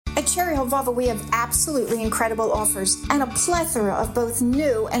Cherry Hill Volvo, we have absolutely incredible offers and a plethora of both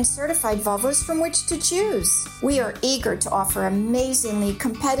new and certified Volvos from which to choose. We are eager to offer amazingly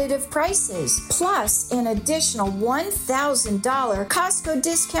competitive prices, plus an additional $1,000 Costco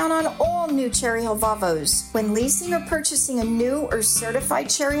discount on all new Cherry Hill Volvos. When leasing or purchasing a new or certified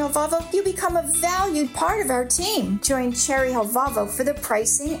Cherry Hill Volvo, you become a valued part of our team. Join Cherry Hill Volvo for the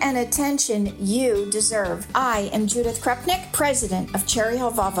pricing and attention you deserve. I am Judith Krupnick, president of Cherry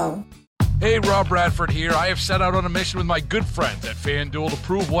Hill Volvo. Hey, Rob Bradford here. I have set out on a mission with my good friends at FanDuel to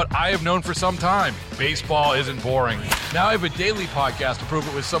prove what I have known for some time. Baseball isn't boring. Now I have a daily podcast to prove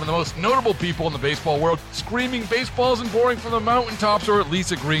it with some of the most notable people in the baseball world, screaming baseball isn't boring from the mountaintops, or at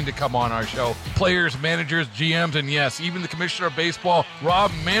least agreeing to come on our show. Players, managers, GMs, and yes, even the commissioner of baseball,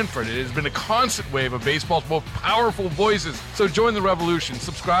 Rob Manfred. It has been a constant wave of baseball's most powerful voices. So join the revolution.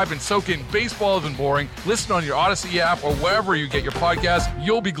 Subscribe and soak in Baseball Isn't Boring. Listen on your Odyssey app or wherever you get your podcasts.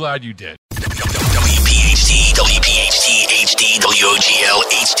 You'll be glad you did. WPHT HD WOGL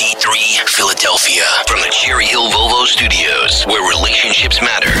HD3 Philadelphia from the Cherry Hill Volvo Studios, where relationships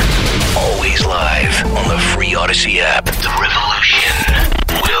matter. Always live on the free Odyssey app. The revolution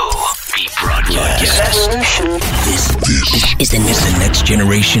will be broadcast. This is the next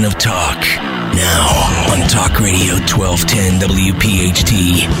generation of talk. Now on Talk Radio 1210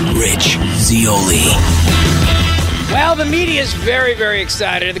 WPHT, Rich Zeoli. Well, the media is very, very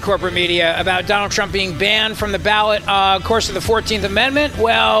excited, the corporate media, about Donald Trump being banned from the ballot. Of course, of the 14th Amendment.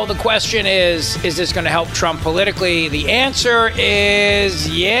 Well, the question is this going to help Trump politically? The answer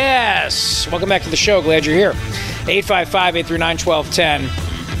is yes. Welcome back to the show. Glad you're here.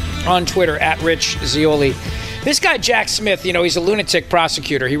 855-839-1210 on Twitter, at Rich Zeoli. This guy, Jack Smith, he's a lunatic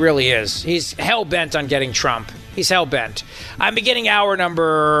prosecutor. He really is. He's hell-bent on getting Trump. He's hell-bent. I'm beginning hour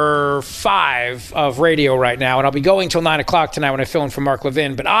number 5 of radio right now, and I'll be going till 9 o'clock tonight when I fill in for Mark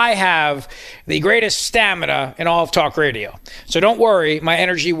Levin. But I have the greatest stamina in all of talk radio. So don't worry,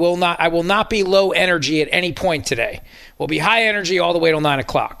 I will not be low energy at any point today. We'll be high energy all the way till 9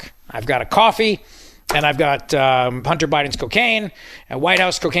 o'clock. I've got a coffee, and I've got Hunter Biden's cocaine, and White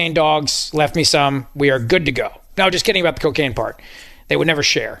House cocaine dogs left me some. We are good to go. No, just kidding about the cocaine part. They would never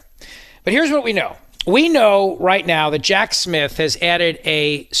share. But here's what we know. We know right now that Jack Smith has added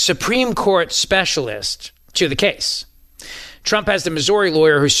a Supreme Court specialist to the case. Trump has the Missouri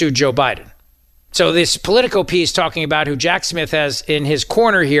lawyer who sued Joe Biden. So this Politico piece talking about who Jack Smith has in his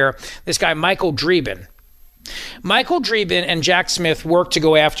corner here, this guy Michael Dreeben. Michael Dreeben and Jack Smith worked to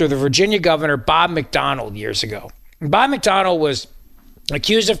go after the Virginia governor Bob McDonnell years ago. Bob McDonnell was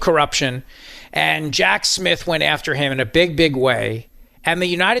accused of corruption, and Jack Smith went after him in a big, big way. And the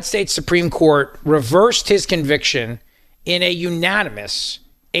United States Supreme Court reversed his conviction in a unanimous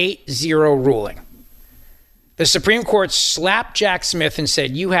 8-0 ruling. The Supreme Court slapped Jack Smith and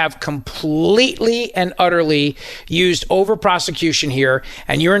said, you have completely and utterly used over-prosecution here,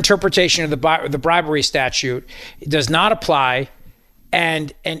 and your interpretation of the bribery statute does not apply.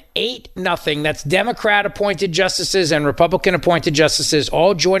 And an 8-0, that's Democrat-appointed justices and Republican-appointed justices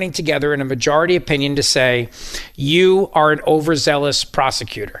all joining together in a majority opinion to say, you are an overzealous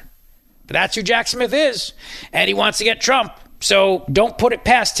prosecutor. But that's who Jack Smith is, and he wants to get Trump. So don't put it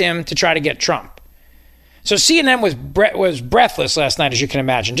past him to try to get Trump. So CNN was breathless last night, as you can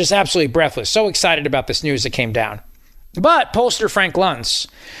imagine, just absolutely breathless, so excited about this news that came down. But pollster Frank Luntz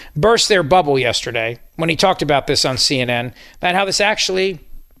burst their bubble yesterday when he talked about this on CNN, about how this actually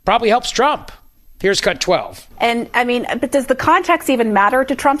probably helps Trump. Here's cut 12. And, but does the context even matter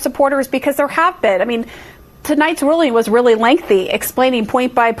to Trump supporters? Because there have been. Tonight's ruling was really lengthy, explaining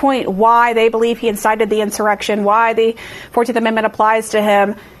point by point why they believe he incited the insurrection, why the 14th Amendment applies to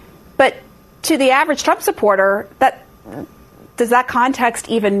him. But to the average Trump supporter, does that context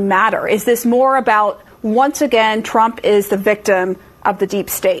even matter? Is this more about, once again, Trump is the victim of the deep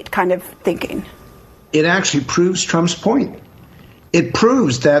state kind of thinking? It actually proves Trump's point. It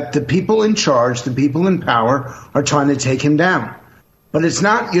proves that the people in charge, the people in power, are trying to take him down. But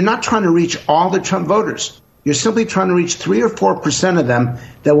you're not trying to reach all the Trump voters. You're simply trying to reach 3 or 4% of them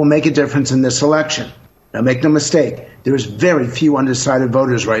that will make a difference in this election. Now, make no mistake, there's very few undecided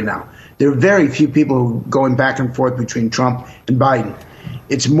voters right now. There are very few people going back and forth between Trump and Biden.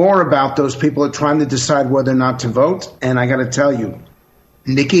 It's more about those people are trying to decide whether or not to vote. And I got to tell you,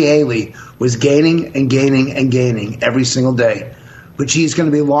 Nikki Haley was gaining and gaining and gaining every single day. But she's going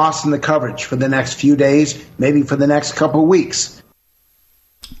to be lost in the coverage for the next few days, maybe for the next couple of weeks.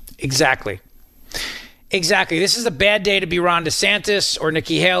 Exactly. This is a bad day to be Ron DeSantis or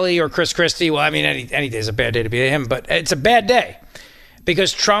Nikki Haley or Chris Christie. Well, any day is a bad day to be him, but it's a bad day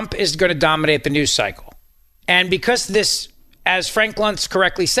because Trump is going to dominate the news cycle. And because this as Frank Luntz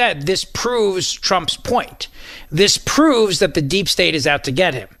correctly said, this proves Trump's point. This proves that the deep state is out to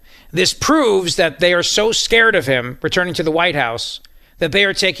get him. This proves that they are so scared of him returning to the White House that they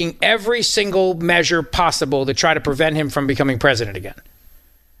are taking every single measure possible to try to prevent him from becoming president again.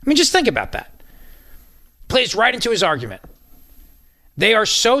 I mean, just think about that. Plays right into his argument. They are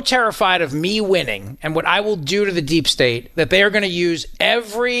so terrified of me winning and what I will do to the deep state that they are going to use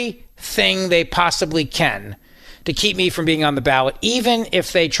everything they possibly can to keep me from being on the ballot, even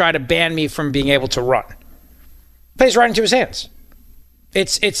if they try to ban me from being able to run. Plays right into his hands.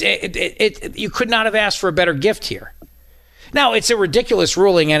 You could not have asked for a better gift here. Now, it's a ridiculous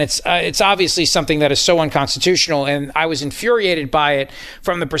ruling, and it's obviously something that is so unconstitutional, and I was infuriated by it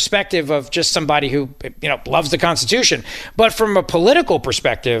from the perspective of just somebody who, loves the Constitution. But from a political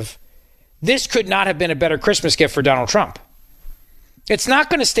perspective, this could not have been a better Christmas gift for Donald Trump. It's not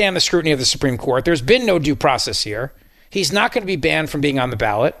going to stand the scrutiny of the Supreme Court. There's been no due process here. He's not going to be banned from being on the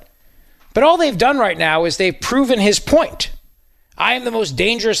ballot. But all they've done right now is they've proven his point. I am the most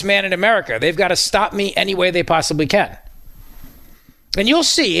dangerous man in America. They've got to stop me any way they possibly can. And you'll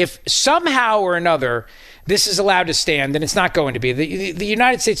see if somehow or another this is allowed to stand, and it's not going to be. The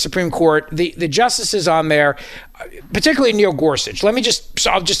United States Supreme Court, the justices on there, particularly Neil Gorsuch.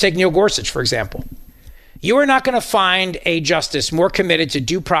 I'll just take Neil Gorsuch, for example. You are not going to find a justice more committed to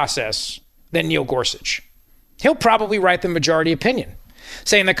due process than Neil Gorsuch. He'll probably write the majority opinion,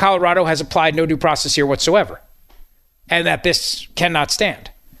 saying that Colorado has applied no due process here whatsoever, and that this cannot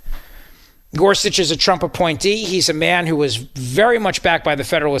stand. Gorsuch is a Trump appointee. He's a man who was very much backed by the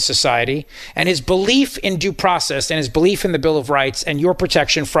Federalist Society, and his belief in due process and his belief in the Bill of Rights and your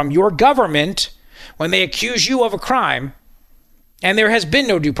protection from your government when they accuse you of a crime, and there has been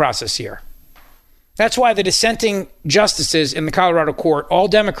no due process here. That's why the dissenting justices in the Colorado court, all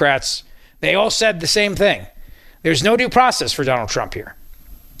Democrats, they all said the same thing. There's no due process for Donald Trump here.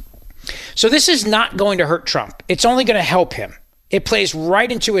 So this is not going to hurt Trump. It's only going to help him. It plays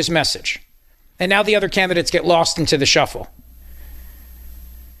right into his message. And now the other candidates get lost into the shuffle.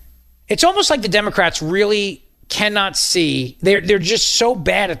 It's almost like the Democrats really cannot see. They're just so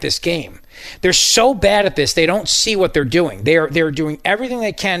bad at this game. They're so bad at this, they don't see what they're doing. They're doing everything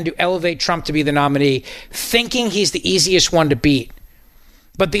they can to elevate Trump to be the nominee, thinking he's the easiest one to beat.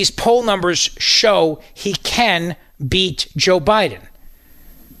 But these poll numbers show he can beat Joe Biden.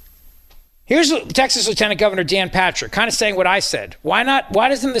 Here's Texas Lieutenant Governor Dan Patrick kind of saying what I said. Why not? Why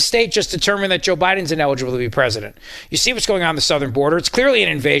doesn't the state just determine that Joe Biden's ineligible to be president? You see what's going on the southern border. It's clearly an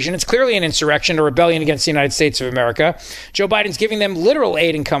invasion. It's clearly an insurrection, a rebellion against the United States of America. Joe Biden's giving them literal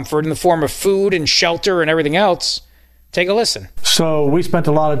aid and comfort in the form of food and shelter and everything else. Take a listen. So we spent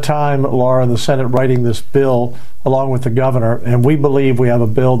a lot of time, Laura, in the Senate writing this bill along with the governor, and we believe we have a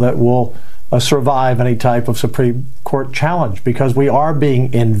bill that will survive any type of Supreme Court challenge because we are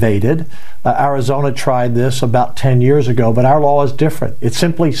being invaded. Arizona tried this about 10 years ago, but our law is different. It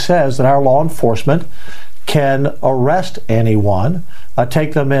simply says that our law enforcement can arrest anyone,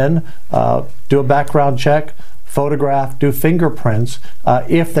 take them in, do a background check, photograph, do fingerprints.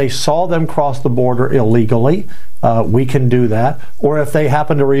 If they saw them cross the border illegally, we can do that. Or if they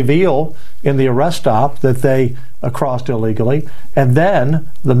happen to reveal in the arrest stop that they crossed illegally, and then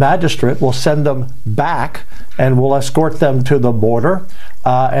the magistrate will send them back and will escort them to the border,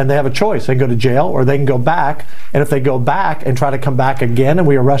 and they have a choice. They can go to jail or they can go back, and if they go back and try to come back again and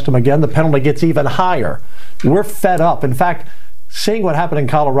we arrest them again, the penalty gets even higher. We're fed up. In fact, seeing what happened in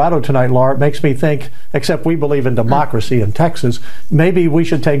Colorado tonight, Laura, it makes me think, except we believe in democracy in Texas, maybe we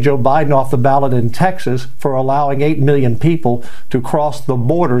should take Joe Biden off the ballot in Texas for allowing 8 million people to cross the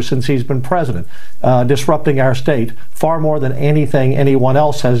border since he's been president, disrupting our state far more than anything anyone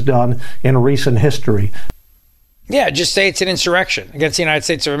else has done in recent history. Yeah, just say it's an insurrection against the United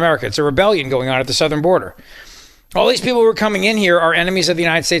States of America. It's a rebellion going on at the southern border. All these people who are coming in here are enemies of the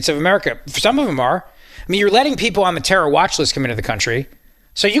United States of America. Some of them are. I mean, you're letting people on the terror watch list come into the country.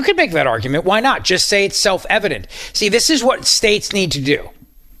 So you could make that argument. Why not? Just say it's self-evident. See, this is what states need to do.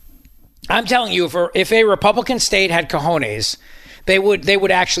 I'm telling you, if a Republican state had cojones, they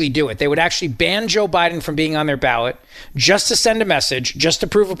would actually do it. They would actually ban Joe Biden from being on their ballot just to send a message, just to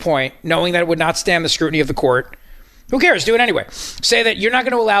prove a point, knowing that it would not stand the scrutiny of the court. Who cares? Do it anyway. Say that you're not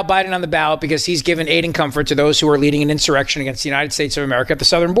going to allow Biden on the ballot because he's given aid and comfort to those who are leading an insurrection against the United States of America at the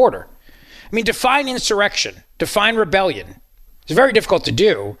southern border. I mean, define insurrection, define rebellion. It's very difficult to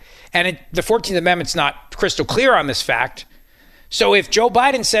do. And the 14th Amendment's not crystal clear on this fact. So if Joe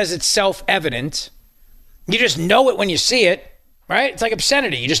Biden says it's self-evident, you just know it when you see it, right? It's like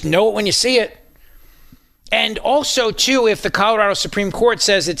obscenity. You just know it when you see it. And also, too, if the Colorado Supreme Court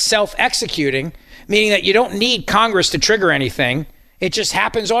says it's self-executing, meaning that you don't need Congress to trigger anything. It just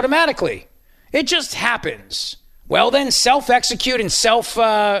happens automatically. It just happens. Well, then self-execute and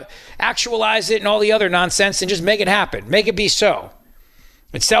self-actualize it and all the other nonsense and just make it happen. Make it be so.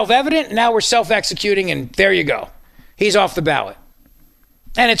 It's self-evident. Now we're self-executing, and there you go. He's off the ballot.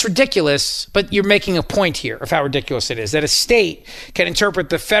 And it's ridiculous, but you're making a point here of how ridiculous it is, that a state can interpret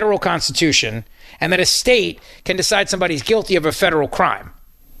the federal Constitution and that a state can decide somebody's guilty of a federal crime.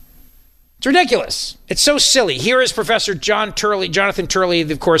 It's ridiculous. It's so silly. Here is Professor Jonathan Turley,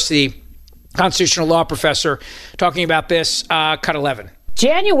 of course, the constitutional law professor, talking about this. Cut 11.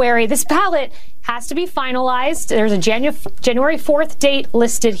 January, this ballot has to be finalized. There's a January 4th date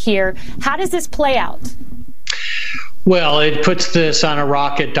listed here. How does this play out? Well, it puts this on a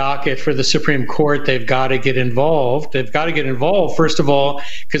rocket docket for the Supreme Court. They've got to get involved. They've got to get involved, first of all,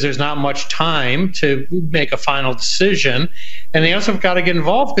 because there's not much time to make a final decision. And they also have got to get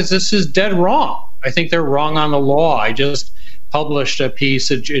involved because this is dead wrong. I think they're wrong on the law. I just published a piece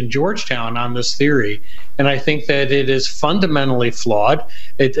in Georgetown on this theory, and I think that it is fundamentally flawed,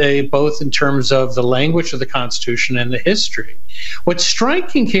 both in terms of the language of the Constitution and the history. What's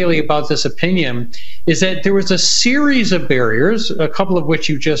striking, Kayleigh, about this opinion is that there was a series of barriers, a couple of which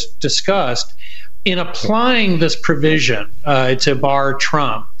you just discussed, in applying this provision to bar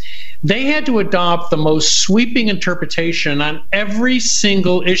Trump. They had to adopt the most sweeping interpretation on every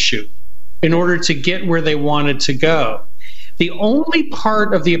single issue in order to get where they wanted to go. The only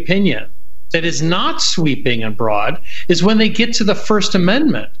part of the opinion that is not sweeping and broad is when they get to the First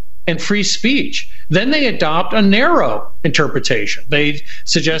Amendment and free speech. Then they adopt a narrow interpretation. They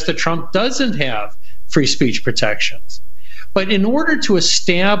suggest that Trump doesn't have free speech protections. But in order to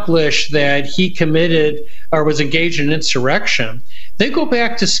establish that he committed or was engaged in insurrection, they go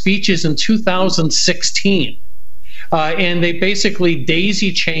back to speeches in 2016. And they basically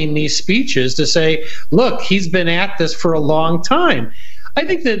daisy chain these speeches to say, look, he's been at this for a long time. I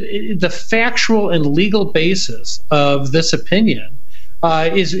think that the factual and legal basis of this opinion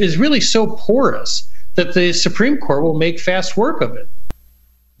is really so porous that the Supreme Court will make fast work of it.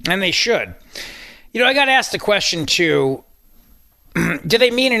 And they should. You know, I got asked the question, too, do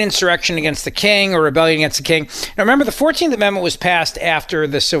they mean an insurrection against the king or rebellion against the king? Now, remember, the 14th Amendment was passed after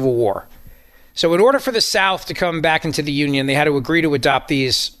the Civil War. So in order for the South to come back into the Union, they had to agree to adopt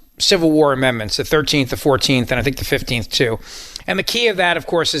these Civil War amendments, the 13th, the 14th, and I think the 15th too. And the key of that, of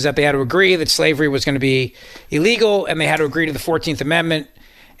course, is that they had to agree that slavery was going to be illegal, and they had to agree to the 14th Amendment.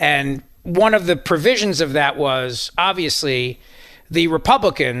 And one of the provisions of that was, obviously, the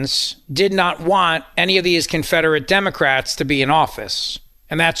Republicans did not want any of these Confederate Democrats to be in office.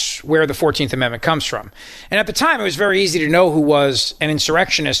 And that's where the 14th Amendment comes from. And at the time, it was very easy to know who was an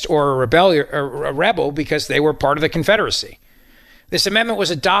insurrectionist or a rebel because they were part of the Confederacy. This amendment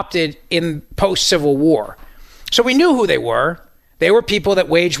was adopted in post-Civil War. So we knew who they were. They were people that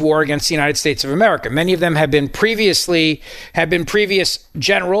waged war against the United States of America. Many of them had been previous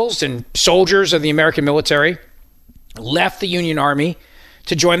generals and soldiers of the American military, left the Union Army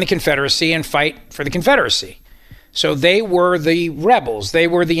to join the Confederacy and fight for the Confederacy. So they were the rebels. They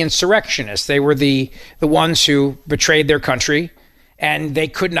were the insurrectionists. They were the ones who betrayed their country, and they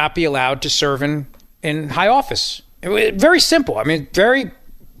could not be allowed to serve in high office. It was very simple. I mean, very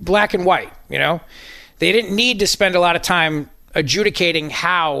black and white, you know. They didn't need to spend a lot of time adjudicating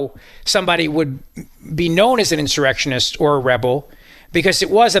how somebody would be known as an insurrectionist or a rebel because it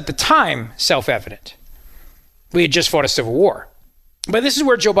was at the time self-evident. We had just fought a civil war. But this is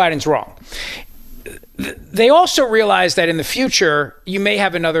where Joe Biden's wrong. They also realize that in the future, you may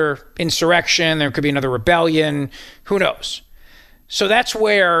have another insurrection. There could be another rebellion. Who knows? So that's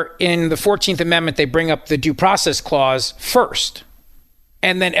where in the 14th Amendment, they bring up the due process clause first.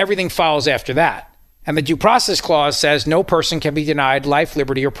 And then everything follows after that. And the due process clause says no person can be denied life,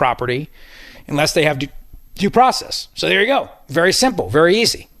 liberty, or property unless they have due process. So there you go. Very simple, very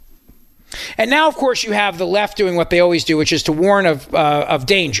easy. And now, of course, you have the left doing what they always do, which is to warn of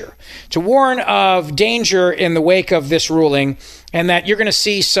danger. To warn of danger in the wake of this ruling, and that you're going to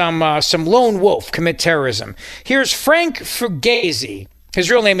see some lone wolf commit terrorism. Here's Frank Fugazi.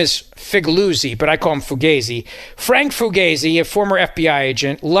 His real name is Figluzzi, but I call him Fugazi. Frank Fugazi, a former FBI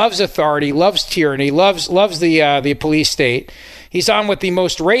agent, loves authority, loves tyranny, loves the police state. He's on with the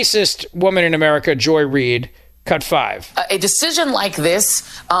most racist woman in America, Joy Reid. Cut 5. A decision like this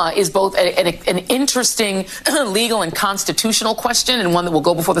is both an interesting legal and constitutional question and one that will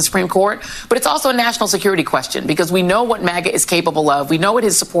go before the Supreme Court, but it's also a national security question because we know what MAGA is capable of. We know what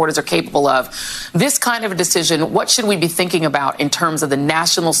his supporters are capable of. This kind of a decision, what should we be thinking about in terms of the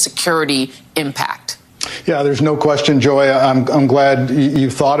national security impact? Yeah, there's no question, Joy. I'm glad you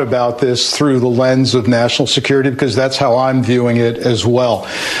thought about this through the lens of national security, because that's how I'm viewing it as well.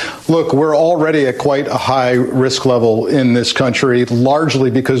 Look, we're already at quite a high risk level in this country,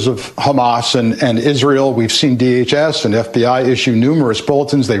 largely because of Hamas and Israel. We've seen DHS and FBI issue numerous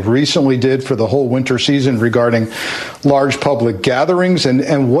bulletins. They recently did for the whole winter season regarding large public gatherings.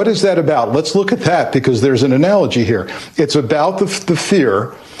 And what is that about? Let's look at that, because there's an analogy here. It's about the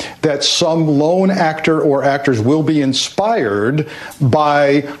fear that some lone actor or actors will be inspired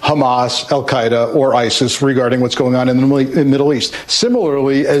by Hamas, Al-Qaeda, or ISIS regarding what's going on in the Middle East.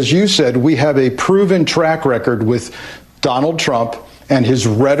 Similarly, as you said, we have a proven track record with Donald Trump and his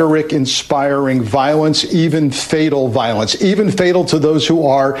rhetoric inspiring violence, even fatal to those who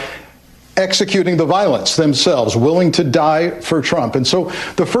are executing the violence themselves, willing to die for Trump. And so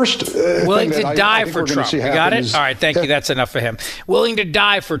the first willing to die for Trump. You got it? All right, thank you. That's enough for him. Willing to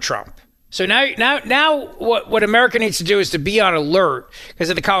die for Trump. So now what America needs to do is to be on alert, because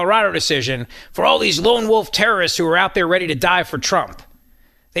of the Colorado decision, for all these lone wolf terrorists who are out there ready to die for Trump.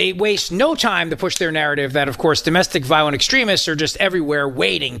 They waste no time to push their narrative that, of course, domestic violent extremists are just everywhere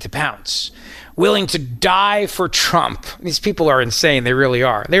waiting to pounce, willing to die for Trump. These people are insane. They really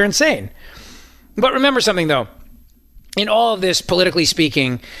are. They're insane. But remember something, though. In all of this, politically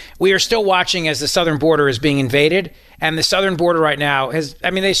speaking, we are still watching as the southern border is being invaded. And the southern border right now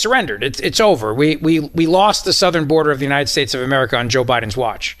they surrendered. It's over. We lost the southern border of the United States of America on Joe Biden's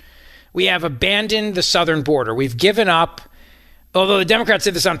watch. We have abandoned the southern border. We've given up, although the Democrats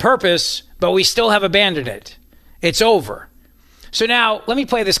did this on purpose, but we still have abandoned it. It's over. So now, let me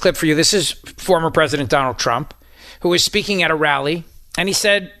play this clip for you. This is former President Donald Trump, who was speaking at a rally, and he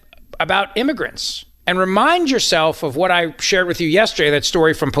said about immigrants. And remind yourself of what I shared with you yesterday, that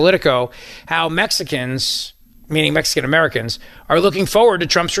story from Politico, how Mexicans, meaning Mexican Americans, are looking forward to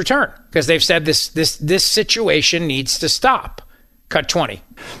Trump's return, because they've said this situation needs to stop. Cut 20.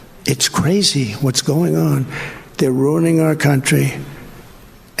 It's crazy what's going on. They're ruining our country.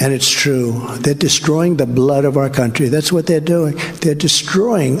 And it's true. They're destroying the blood of our country. That's what they're doing. They're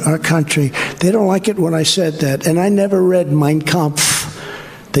destroying our country. They don't like it when I said that. And I never read Mein Kampf.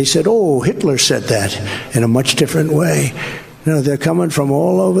 They said, oh, Hitler said that in a much different way. No, they're coming from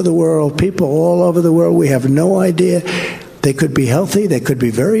all over the world, people all over the world. We have no idea. They could be healthy. They could be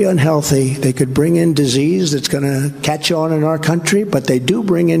very unhealthy. They could bring in disease that's going to catch on in our country. But they do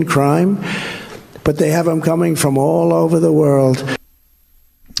bring in crime. But they have them coming from all over the world.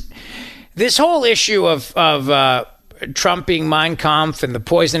 This whole issue of Trump being Mein Kampf and the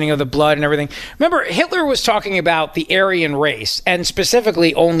poisoning of the blood and everything. Remember, Hitler was talking about the Aryan race, and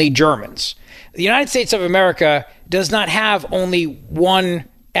specifically only Germans. The United States of America does not have only one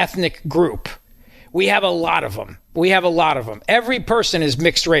ethnic group. We have a lot of them. Every person is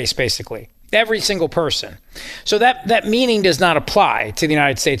mixed race, basically. Every single person. So that meaning does not apply to the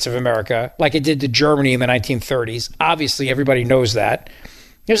United States of America like it did to Germany in the 1930s. Obviously, everybody knows that.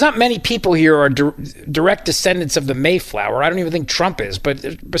 There's not many people here who are direct descendants of the Mayflower. I don't even think Trump is,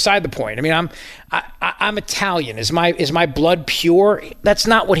 but beside the point. I mean, I'm Italian. Is my blood pure? That's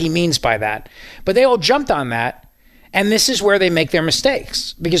not what he means by that. But they all jumped on that, and this is where they make their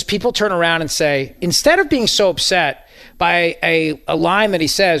mistakes, because people turn around and say, instead of being so upset by a line that he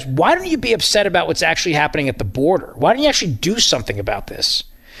says, why don't you be upset about what's actually happening at the border? Why don't you actually do something about this?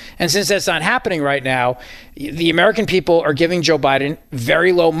 And since that's not happening right now, the American people are giving Joe Biden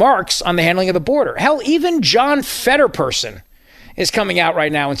very low marks on the handling of the border. Hell, even John Fetterperson is coming out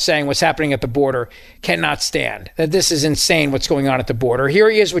right now and saying what's happening at the border cannot stand, that this is insane what's going on at the border. Here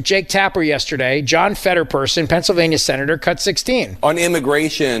he is with Jake Tapper yesterday. John Fetterperson, Pennsylvania senator, cut 16. On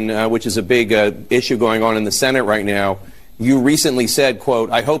immigration, which is a big issue going on in the Senate right now, you recently said, quote,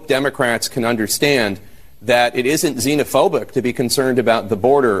 I hope Democrats can understand that it isn't xenophobic to be concerned about the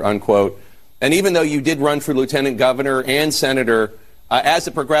border, unquote. And even though you did run for lieutenant governor and senator, as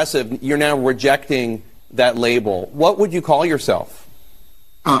a progressive, you're now rejecting that label. What would you call yourself?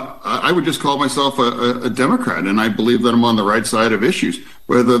 I would just call myself a Democrat, and I believe that I'm on the right side of issues,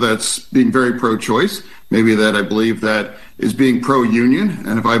 whether that's being very pro-choice, maybe that I believe that is being pro-union,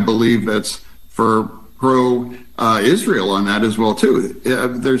 and if I believe that's for pro-Israel on that as well, too.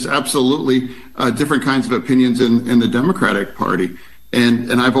 There's absolutely different kinds of opinions in the Democratic Party.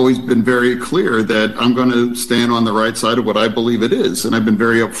 And I've always been very clear that I'm going to stand on the right side of what I believe it is. And I've been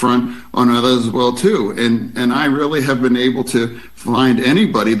very upfront on others as well, too. And I really have been able to find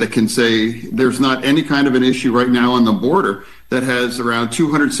anybody that can say there's not any kind of an issue right now on the border that has around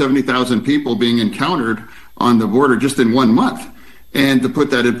 270,000 people being encountered on the border just in 1 month. And to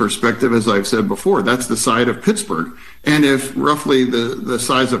put that in perspective, as I've said before, that's the size of Pittsburgh. And if roughly the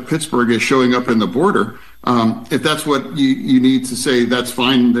size of Pittsburgh is showing up in the border, If that's what you need to say, that's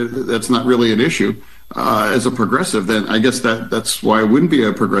fine. That's not really an issue. As a progressive, then I guess that's why I wouldn't be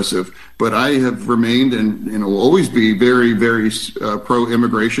a progressive. But I have remained and will always be very, very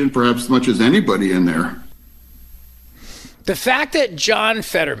pro-immigration, perhaps as much as anybody in there. The fact that John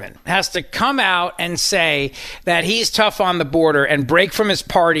Fetterman has to come out and say that he's tough on the border and break from his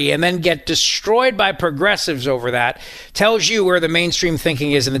party and then get destroyed by progressives over that tells you where the mainstream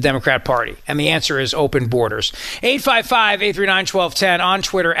thinking is in the Democrat Party. And the answer is open borders. 855-839-1210 on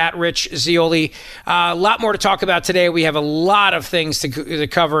Twitter at Rich Zeoli. A lot more to talk about today. We have a lot of things to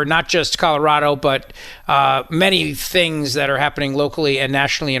cover, not just Colorado, but many things that are happening locally and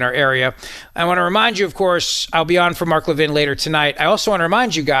nationally in our area. I want to remind you, of course, I'll be on for Mark Levin later tonight. I also want to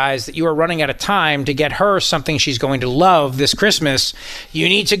remind you guys that you are running out of time to get her something she's going to love this Christmas. You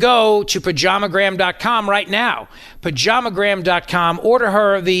need to go to pajamagram.com right now. Pajamagram.com. Order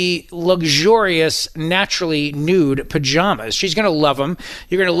her the luxurious, naturally nude pajamas. She's going to love them.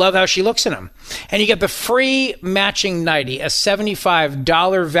 You're going to love how she looks in them. And you get the free matching nightie, a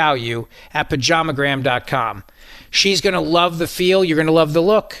 $75 value at pajamagram.com. She's going to love the feel. You're going to love the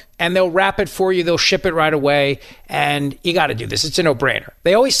look. And they'll wrap it for you. They'll ship it right away. And you got to do this. It's a no-brainer.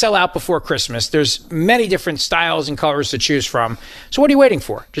 They always sell out before Christmas. There's many different styles and colors to choose from. So what are you waiting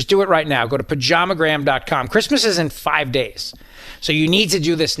for? Just do it right now. Go to pajamagram.com. Christmas is in 5 days. So you need to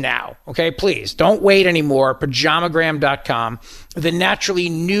do this now. Okay, please don't wait anymore. Pajamagram.com. The naturally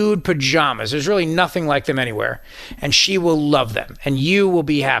nude pajamas. There's really nothing like them anywhere. And she will love them. And you will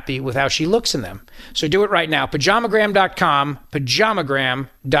be happy with how she looks in them. So do it right now. Pajamagram.com.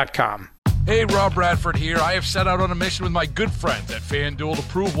 Pajamagram.com. Hey, Rob Bradford here. I have set out on a mission with my good friends at FanDuel to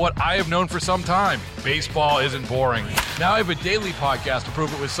prove what I have known for some time. Baseball isn't boring. Now I have a daily podcast to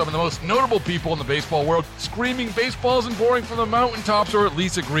prove it with some of the most notable people in the baseball world, screaming baseball isn't boring from the mountaintops, or at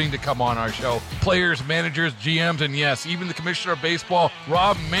least agreeing to come on our show. Players, managers, GMs, and yes, even the commissioner of baseball,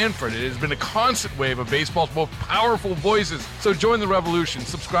 Rob Manfred. It has been a constant wave of baseball's most powerful voices. So join the revolution.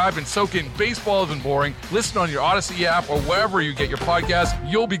 Subscribe and soak in Baseball Isn't Boring. Listen on your Odyssey app or wherever you get your podcasts.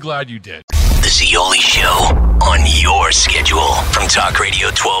 You'll be glad you did. The Zeoli Show on your schedule from Talk Radio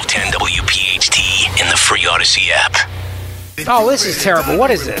 1210 WPHT in the free Odyssey app. Oh, this is terrible.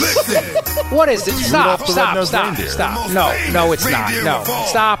 What is this? What is this? Stop. No, it's not. No.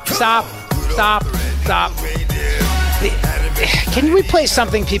 Stop. Can we play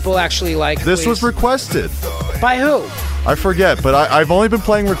something people actually like, This please? was requested. By who? I forget, but I've only been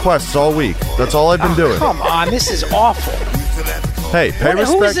playing requests all week. That's all I've been doing. Come on, this is awful. Hey, pay respect.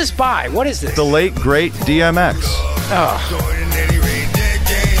 Who is this by? What is this? The late, great DMX. Oh.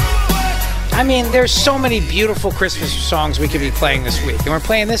 I mean, there's so many beautiful Christmas songs we could be playing this week, and we're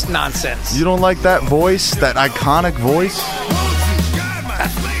playing this nonsense. You don't like that voice? That iconic voice?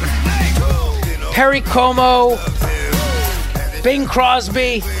 Perry Como, Bing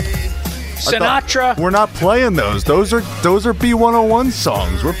Crosby, Sinatra. We're not playing those. Those are B101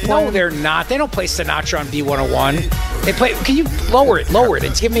 songs. We're playing. No, they're not. They don't play Sinatra on B101. They play. Can you lower it? Lower it.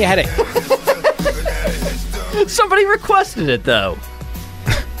 It's giving me a headache. Somebody requested it, though.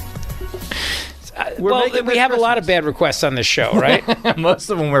 We have a lot of bad requests on this show, right? Most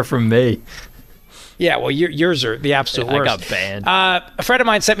of them were from me. Yeah, well, yours are the absolute worst. I got banned. A friend of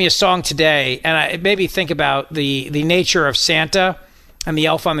mine sent me a song today, and it made me think about the nature of Santa and the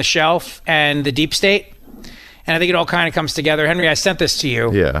elf on the shelf and the deep state. And I think it all kind of comes together. Henry, I sent this to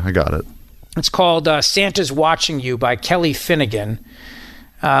you. Yeah, I got it. It's called Santa's Watching You by Kelly Finnegan.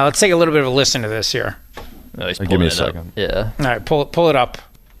 Let's take a little bit of a listen to this here. Give me a second. Yeah. All right, pull it up.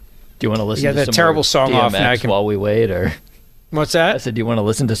 Do you want to listen to that some terrible more song DMX off? Now while we wait, or what's that? I said, do you want to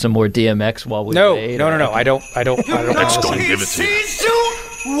listen to some more DMX while we wait? No. I don't. Let's go give it to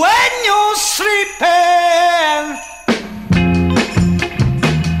you. When you're sleeping.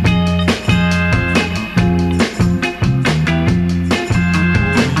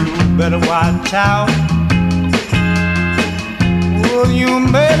 Better watch out. Oh, you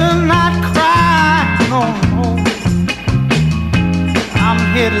better not cry. No. I'm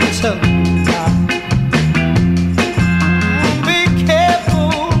here to tell you now. Be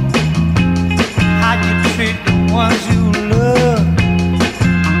careful how you treat the ones you love.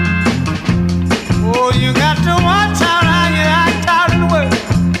 Oh, you got to watch out how you act out in the world.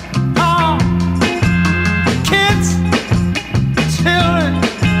 Kids, children.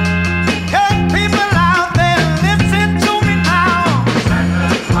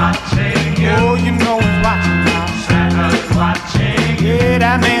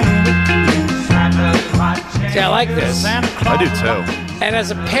 See, I like this. I do too. And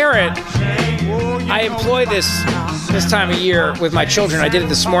as a parent, I employ this time of year with my children. I did it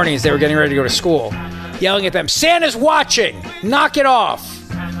this morning as they were getting ready to go to school. yelling at them, Santa's watching! Knock it off!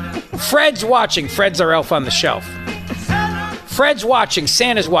 Fred's watching. Fred's our elf on the shelf. Fred's watching.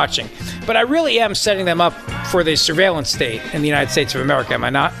 Santa's watching. But I really am setting them up for the surveillance state in the United States of America, am I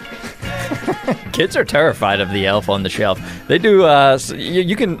not? Kids are terrified of the elf on the shelf. They do.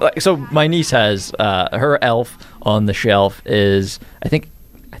 You can. So my niece has her elf on the shelf is. I think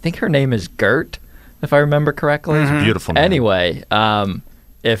her name is Gert, if I remember correctly. It's a beautiful name. Anyway,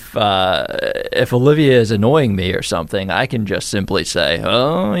 if Olivia is annoying me or something, I can just simply say,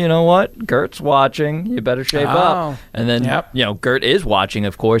 "Oh, you know what? Gert's watching. You better shape up." And then Gert is watching,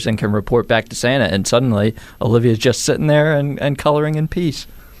 of course, and can report back to Santa. And suddenly, Olivia's just sitting there and coloring in peace.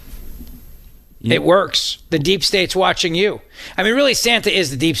 It works. The deep state's watching you. I mean, really, Santa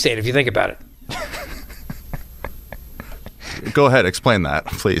is the deep state, if you think about it. Go ahead, explain that,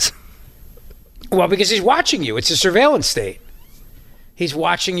 please. Well, because he's watching you. It's a surveillance state. He's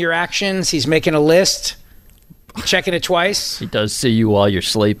watching your actions. He's making a list, checking it twice. He does see you while you're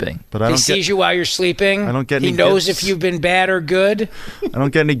sleeping. But he sees you while you're sleeping. I don't get any He knows gifts. if you've been bad or good. I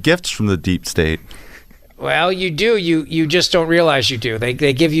don't get any gifts from the deep state. Well, you do. You just don't realize you do.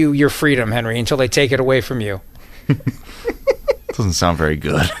 They give you your freedom, Henry, until they take it away from you. Doesn't sound very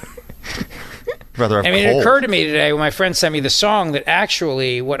good. Rather, it occurred to me today when my friend sent me the song that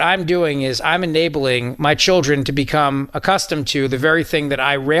actually what I'm doing is I'm enabling my children to become accustomed to the very thing that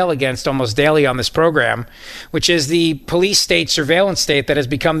I rail against almost daily on this program, which is the police state, surveillance state that has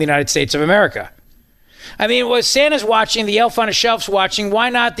become the United States of America. I mean, was Santa's watching, the elf on a shelf's watching, why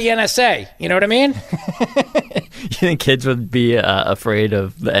not the NSA? You know what I mean? You think kids would be afraid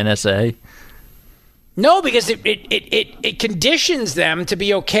of the NSA? No, because it conditions them to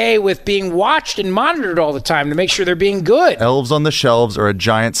be okay with being watched and monitored all the time to make sure they're being good. Elves on the shelves are a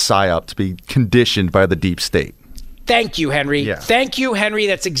giant psyop to be conditioned by the deep state. Thank you, Henry. Yeah. Thank you, Henry.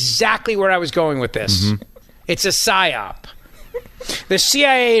 That's exactly where I was going with this. Mm-hmm. It's a psyop. The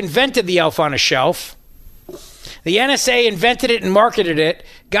CIA invented the elf on a shelf. The NSA invented it and marketed it,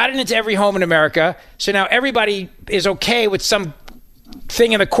 got it into every home in America, so now everybody is okay with some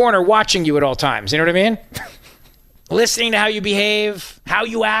thing in the corner watching you at all times. You know what I mean? Listening to how you behave, how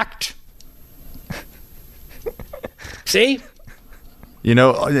you act. See? You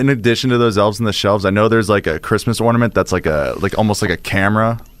know, in addition to those elves on the shelves, I know there's like a Christmas ornament that's like almost like a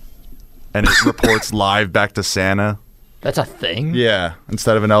camera, and it reports live back to Santa. That's a thing? Yeah.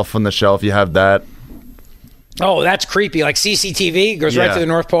 Instead of an elf on the shelf, you have that. Oh, that's creepy. Like CCTV goes right to the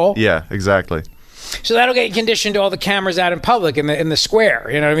North Pole. Yeah, exactly. So that'll get conditioned to all the cameras out in public in the square.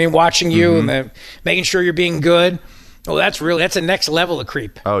 You know what I mean? Watching you and making sure you're being good. Oh, that's a next level of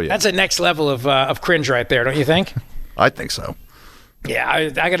creep. Oh yeah, that's a next level of cringe right there, don't you think? I think so. Yeah, I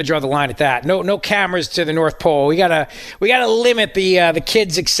got to draw the line at that. No cameras to the North Pole. We gotta limit the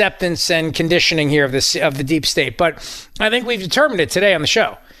kids' acceptance and conditioning here of the deep state. But I think we've determined it today on the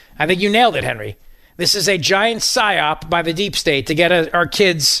show. I think you nailed it, Henry. This is a giant psyop by the deep state to get our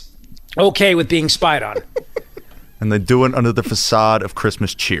kids okay with being spied on. And they do it under the facade of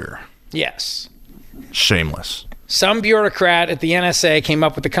Christmas cheer. Yes. Shameless. Some bureaucrat at the NSA came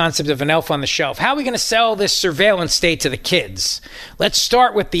up with the concept of an elf on the shelf. How are we going to sell this surveillance state to the kids? Let's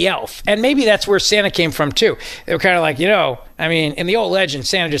start with the elf. And maybe that's where Santa came from, too. They were kind of like, in the old legend,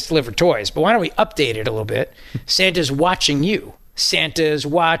 Santa just delivered toys. But why don't we update it a little bit? Santa's watching you. Santa's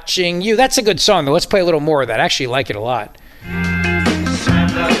watching you. That's a good song, though. Let's play a little more of that. I actually like it a lot.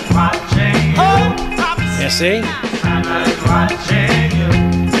 Santa's watching you. Yeah, see? Santa's watching you.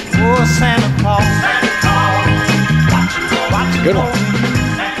 Oh, Santa Claus. Good one.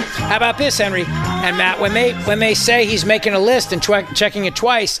 How about this, Henry and Matt? When they say he's making a list and checking it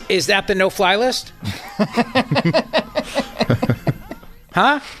twice, is that the no-fly list?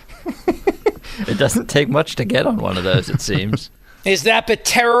 Huh? It doesn't take much to get on one of those, it seems. Is that the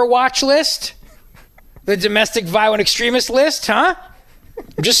terror watch list? The domestic violent extremist list, huh?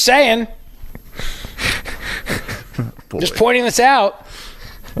 I'm just saying. Just pointing this out.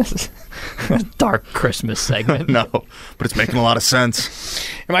 Dark Christmas segment. No, but it's making a lot of sense.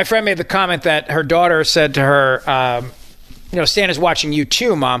 And my friend made the comment that her daughter said to her, Santa's watching you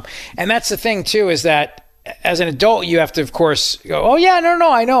too, Mom. And that's the thing, too, is that as an adult, you have to, of course, go, oh, yeah,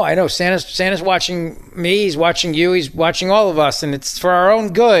 no, I know. Santa's watching me. He's watching you. He's watching all of us. And it's for our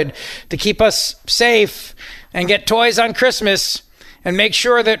own good to keep us safe and get toys on Christmas and make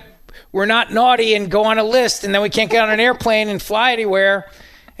sure that we're not naughty and go on a list and then we can't get on an airplane and fly anywhere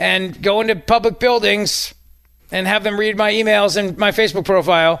and go into public buildings and have them read my emails and my Facebook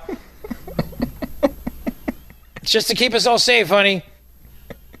profile. It's just to keep us all safe, honey.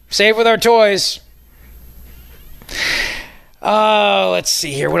 Safe with our toys. Let's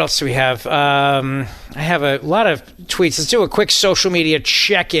see here. What else do we have? I have a lot of tweets. Let's do a quick social media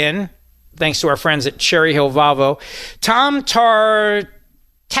check-in. Thanks to our friends at Cherry Hill Volvo. Tom Tartaglia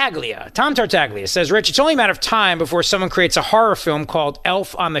says, Rich, it's only a matter of time before someone creates a horror film called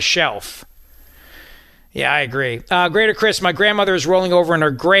Elf on the Shelf. Yeah, I agree. Greater Chris, my grandmother is rolling over in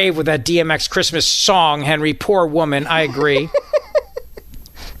her grave with that DMX Christmas song, Henry. Poor woman. I agree.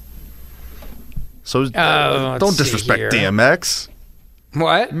 So don't disrespect DMX.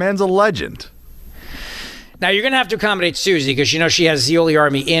 What? Man's a legend. Now, you're going to have to accommodate Susie because, she has Zioli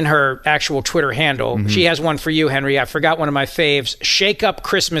Army in her actual Twitter handle. Mm-hmm. She has one for you, Henry. I forgot one of my faves. Shake Up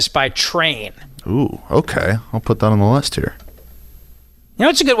Christmas by Train. Ooh, okay. I'll put that on the list here.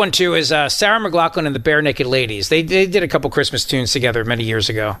 What's a good one, too, is Sarah McLachlan and the Bare Naked Ladies. They did a couple Christmas tunes together many years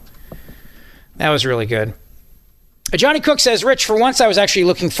ago. That was really good. Johnny Cook says, Rich, for once I was actually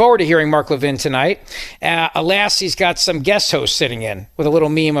looking forward to hearing Mark Levin tonight. Alas, he's got some guest hosts sitting in with a little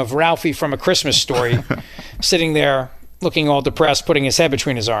meme of Ralphie from A Christmas Story sitting there looking all depressed, putting his head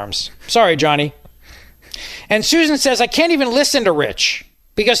between his arms. Sorry, Johnny. And Susan says, I can't even listen to Rich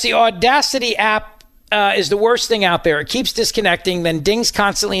because the Audacity app is the worst thing out there. It keeps disconnecting, then dings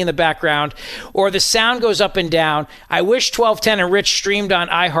constantly in the background, or the sound goes up and down. I wish 1210 and Rich streamed on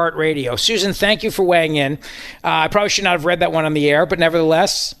iHeartRadio. Susan, thank you for weighing in. I probably should not have read that one on the air, but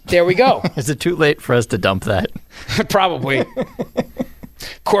nevertheless, there we go. Is it too late for us to dump that? Probably.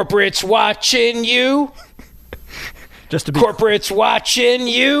 Corporate's watching you. Corporate's watching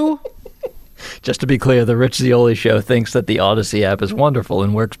you. Just to be clear, the Rich Zioli Show thinks that the Odyssey app is wonderful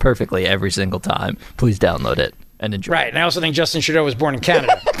and works perfectly every single time. Please download it and enjoy. Right, and I also think Justin Trudeau was born in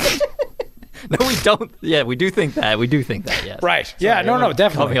Canada. No, we don't. Yeah, we do think that. Yes. Right. Sorry, yeah, no,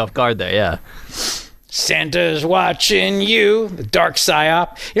 definitely. Caught me off guard there, yeah. Santa's watching you, the dark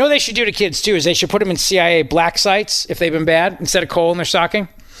psyop. You know what they should do to kids, too, is they should put them in CIA black sites if they've been bad instead of coal in their stocking.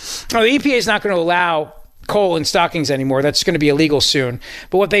 No, the EPA is not going to allow coal in stockings anymore. That's going to be illegal soon.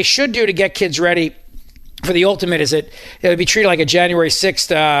 But what they should do to get kids ready for the ultimate is that they'll be treated like a January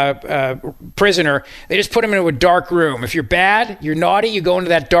 6th prisoner. They just put them into a dark room. If you're bad, you're naughty, you go into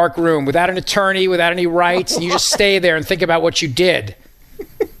that dark room without an attorney, without any rights, and you just stay there and think about what you did.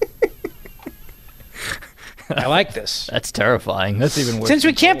 I like this. That's terrifying. That's even worse. Since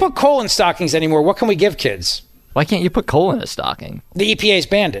we can't put coal in stockings anymore, what can we give kids? Why can't you put coal in a stocking? The EPA's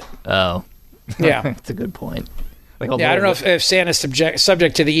banned it. Oh. Yeah. That's a good point. I don't know if Santa's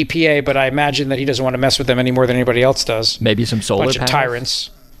subject to the EPA, but I imagine that he doesn't want to mess with them any more than anybody else does. Maybe some solar panels? Bunch of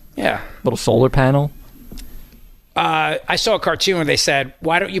tyrants. Yeah. Little solar panel? I saw a cartoon where they said,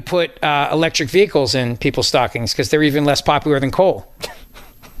 why don't you put electric vehicles in people's stockings? Because they're even less popular than coal.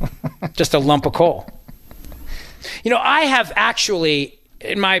 Just a lump of coal. I have actually,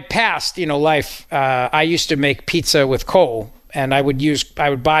 in my past, life, I used to make pizza with coal. And I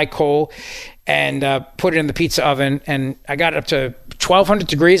would buy coal and put it in the pizza oven, and I got it up to 1,200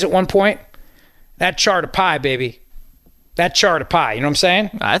 degrees at one point. That charred a pie, baby. That charred a pie. You know what I'm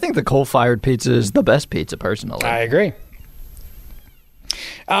saying? I think the coal-fired pizza is the best pizza, personally. I agree.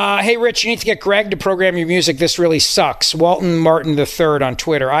 Hey, Rich, you need to get Greg to program your music. This really sucks. Walton Martin III on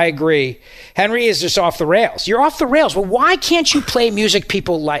Twitter. I agree. Henry is just off the rails. You're off the rails. Well, why can't you play music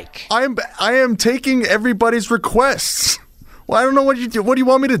people like? I am taking everybody's requests. Well, I don't know what you do. What do you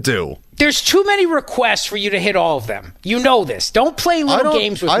want me to do? There's too many requests for you to hit all of them. You know this. Don't play little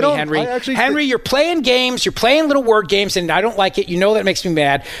games with me, Henry. Henry, you're playing games. You're playing little word games, and I don't like it. You know that makes me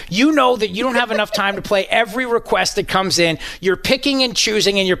mad. You know that you don't have enough time to play every request that comes in. You're picking and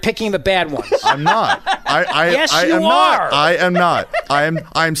choosing, and you're picking the bad ones. I'm not. Yes, you am are. Not. I am not.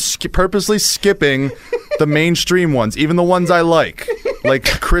 I'm purposely skipping the mainstream ones, even the ones I like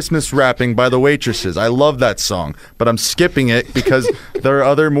Christmas Wrapping by the Waitresses. I love that song, but I'm skipping it because there are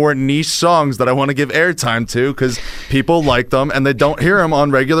other more niche songs that I want to give airtime to because people like them and they don't hear them on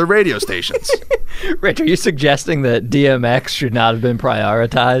regular radio stations. Rich, are you suggesting that DMX should not have been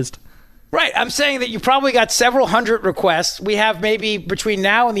prioritized? Right. I'm saying that you probably got several hundred requests. We have maybe between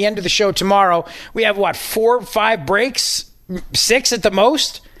now and the end of the show tomorrow, we have 4 or 5 breaks, 6 at the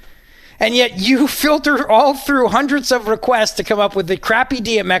most. And yet you filter all through hundreds of requests to come up with the crappy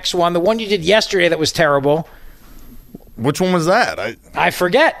DMX one, the one you did yesterday that was terrible. Which one was that? I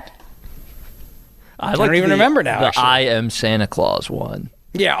forget. I don't even remember now, actually. I Am Santa Claus one.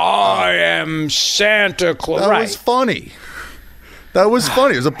 Yeah, I Am Santa Claus. That was funny. That was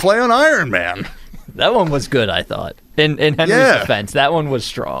funny. It was a play on Iron Man. That one was good, I thought. In Henry's defense, that one was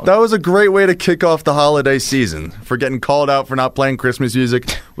strong. That was a great way to kick off the holiday season. For getting called out for not playing Christmas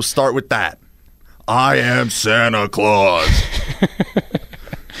music, we'll start with that. I Am Santa Claus.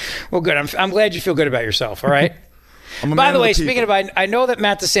 Well, good. I'm glad you feel good about yourself, all right? By the way, speaking of, I know that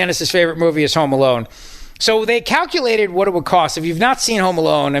Matt DeSantis' favorite movie is Home Alone. So they calculated what it would cost. If you've not seen Home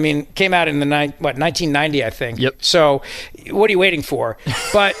Alone, I mean, it came out in the 1990, I think. Yep. So what are you waiting for?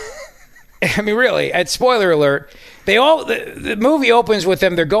 But I mean, really, spoiler alert. The movie opens with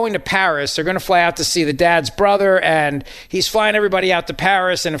them. They're going to Paris. They're going to fly out to see the dad's brother, and he's flying everybody out to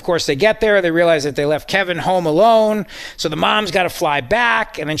Paris. And of course, they get there. They realize that they left Kevin home alone. So the mom's got to fly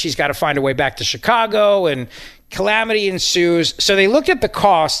back, and then she's got to find her way back to Chicago, and calamity ensues. So they looked at the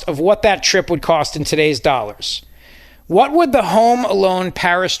cost of what that trip would cost in today's dollars. What would the Home Alone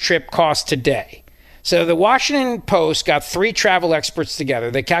Paris trip cost today? So the Washington Post got 3 travel experts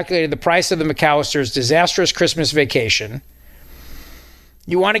together. They calculated the price of the McAllisters' disastrous Christmas vacation.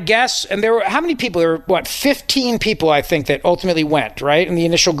 You want to guess? And there were, how many people? There were, 15 people, I think, that ultimately went, right, in the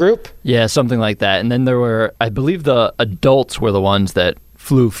initial group? Yeah, something like that. And then there were, I believe the adults were the ones that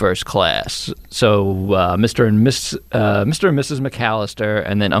flew first class. So Mr. and Mrs. McAllister,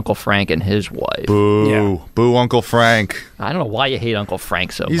 and then Uncle Frank and his wife. Boo. Yeah. Boo, Uncle Frank. I don't know why you hate Uncle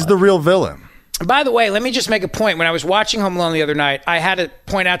Frank so much. He's the real villain. By the way, let me just make a point. When I was watching Home Alone the other night, I had to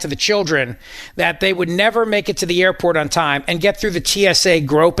point out to the children that they would never make it to the airport on time and get through the TSA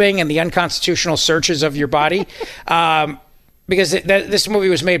groping and the unconstitutional searches of your body because this movie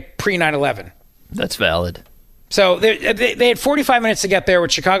was made pre-9/11. That's valid. So they had 45 minutes to get there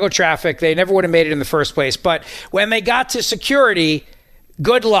with Chicago traffic. They never would have made it in the first place. But when they got to security,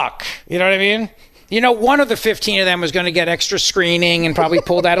 good luck. You know what I mean? You know, one of the 15 of them was going to get extra screening and probably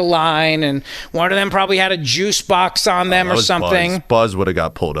pulled out a line, and one of them probably had a juice box on them or something. Buzz would have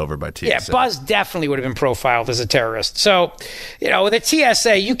got pulled over by TSA. Yeah, Buzz definitely would have been profiled as a terrorist. So, you know, with the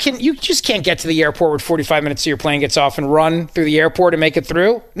TSA, you just can't get to the airport with 45 minutes till your plane gets off and run through the airport and make it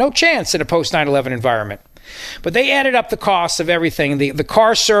through. No chance in a post-9/11 environment. But they added up the costs of everything, the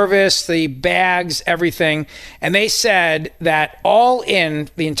car service, the bags, everything. And they said that all in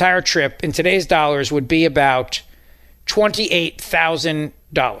the entire trip in today's dollars would be about $28,000.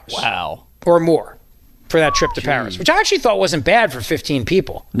 Wow. Or more for that trip to Paris, which I actually thought wasn't bad for 15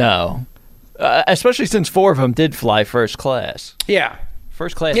 people. No. Especially since 4 of them did fly first class. Yeah.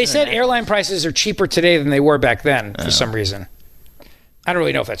 First class. They said airline prices are cheaper today than they were back then for some reason. I don't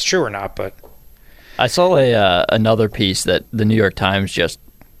really know if that's true or not, but... I saw another piece that the New York Times just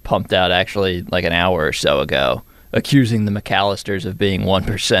pumped out actually like an hour or so ago, accusing the McAllisters of being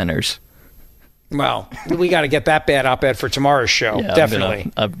 1%ers. Well, we got to get that bad op-ed for tomorrow's show, yeah,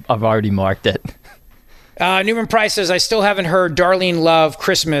 definitely. I've already marked it. Newman Price says, I still haven't heard Darlene Love,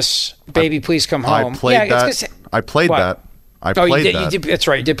 Christmas, Baby Please Come Home. I played that. I played that. You did, that's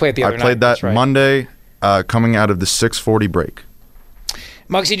right. You did play it the other night. I played that Monday coming out of the 6:40 break.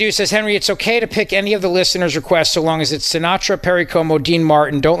 Muggsy Dew says, Henry, it's okay to pick any of the listeners' requests so long as it's Sinatra, Perry Como, Dean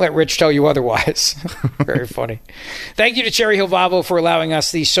Martin. Don't let Rich tell you otherwise. Very funny. Thank you to Cherry Hill Volvo for allowing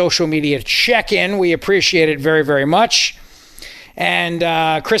us the social media check-in. We appreciate it very, very much. And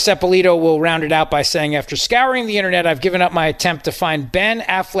Chris Eppolito will round it out by saying, after scouring the internet, I've given up my attempt to find Ben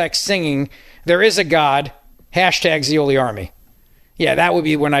Affleck singing There Is a God, #Zioli Army. Yeah, that would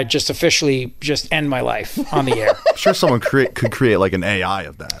be when I just officially just end my life on the air. I'm sure someone could create like an AI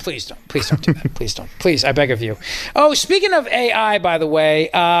of that. Please don't do that. Please don't. Please, I beg of you. Oh, speaking of AI, by the way,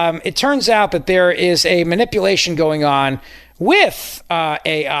 it turns out that there is a manipulation going on with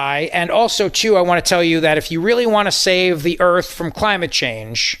AI. And also, too, I want to tell you that if you really want to save the Earth from climate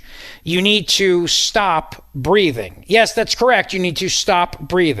change, you need to stop breathing. Yes, that's correct. You need to stop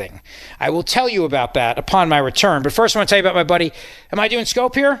breathing. I will tell you about that upon my return. But first, I want to tell you about my buddy. Am I doing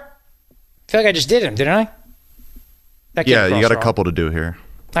Scope here? I feel like I just did him, didn't I? Yeah, you got a couple to do here.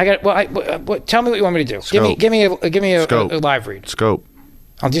 I got. Well, tell me what you want me to do. Scope. Give me a live read. Scope.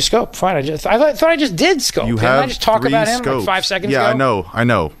 I'll do Scope. Fine. I thought I just did Scope. Didn't I just talk about him scopes. like 5 seconds ago? Yeah, I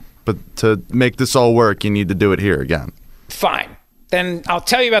know. But to make this all work, you need to do it here again. Fine. Then I'll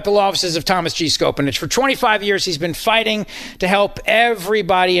tell you about the law offices of Thomas G. Skopenich. For 25 years, he's been fighting to help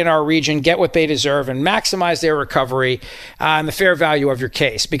everybody in our region get what they deserve and maximize their recovery and the fair value of your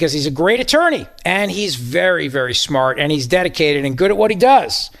case, because he's a great attorney and he's very, very smart and he's dedicated and good at what he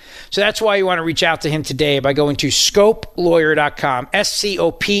does. So that's why you want to reach out to him today by going to scopelawyer.com,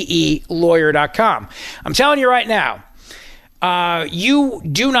 SCOPE lawyer.com. I'm telling you right now, you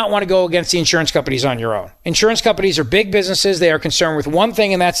do not want to go against the insurance companies on your own. Insurance companies are big businesses. They are concerned with one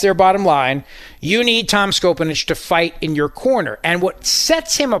thing, and that's their bottom line. You need Tom Skopenich to fight in your corner. And what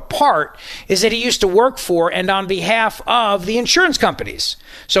sets him apart is that he used to work for and on behalf of the insurance companies.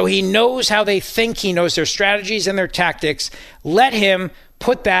 So he knows how they think. He knows their strategies and their tactics. Let him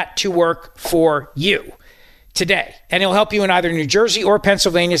put that to work for you. today. And he'll help you in either New Jersey or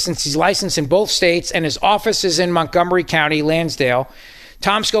Pennsylvania since he's licensed in both states and his office is in Montgomery County, Lansdale.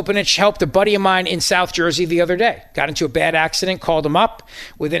 Tom Skopanich helped a buddy of mine in South Jersey the other day. Got into a bad accident, called him up.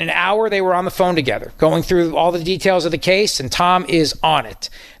 Within an hour, they were on the phone together, going through all the details of the case, and Tom is on it.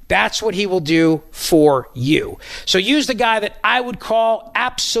 That's what he will do for you. So use the guy that I would call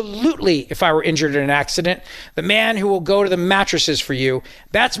absolutely if I were injured in an accident, the man who will go to the mattresses for you.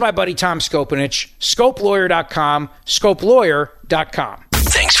 That's my buddy Tom Skopanich. ScopeLawyer.com, ScopeLawyer.com.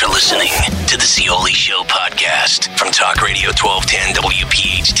 Thanks for listening to the Zioli Show podcast from Talk Radio 1210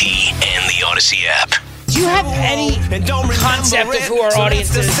 WPHT and the Odyssey app. Do you have any concept of who our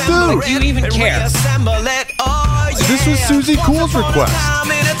audience is? Like, do you even care? This was Susie Cool's request.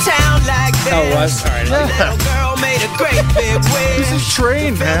 Oh, it was? All right. Yeah. This is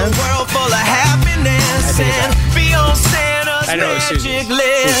trained, man. I know it's Susie. Shake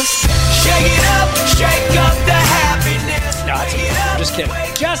it up, shake up the happiness. No, I'm just kidding.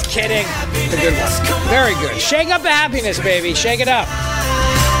 Just kidding. A good one. Very good. Shake up the happiness, baby. Shake it up.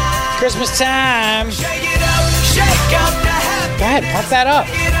 Christmas time. Go ahead, pump that up.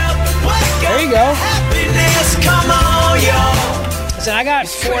 There you go. Listen, I got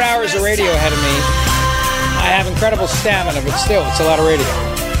 4 hours of radio ahead of me. I have incredible stamina, but still, it's a lot of radio.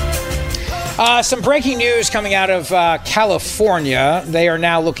 Some breaking news coming out of California. They are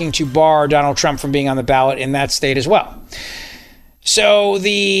now looking to bar Donald Trump from being on the ballot in that state as well. So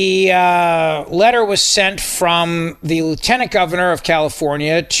the letter was sent from the Lieutenant Governor of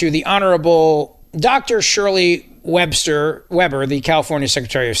California to the Honorable Dr. Shirley Weber, the California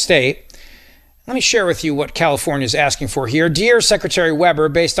Secretary of State. Let me share with you what California is asking for here. Dear Secretary Weber,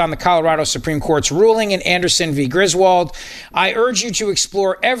 based on the Colorado Supreme Court's ruling in Anderson v. Griswold, I urge you to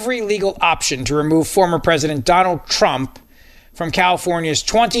explore every legal option to remove former President Donald Trump from California's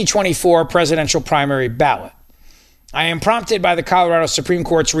 2024 presidential primary ballot. I am prompted by the Colorado Supreme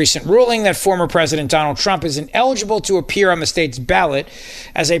Court's recent ruling that former President Donald Trump is ineligible to appear on the state's ballot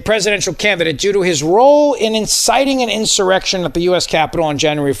as a presidential candidate due to his role in inciting an insurrection at the U.S. Capitol on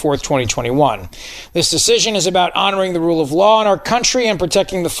January 4th, 2021. This decision is about honoring the rule of law in our country and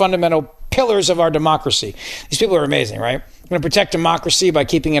protecting the fundamental pillars of our democracy. These people are amazing, right? We're going to protect democracy by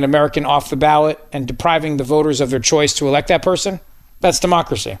keeping an American off the ballot and depriving the voters of their choice to elect that person? That's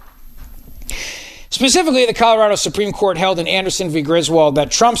democracy. Specifically, the Colorado Supreme Court held in Anderson v. Griswold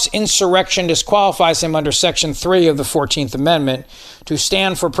that Trump's insurrection disqualifies him under Section 3 of the 14th Amendment to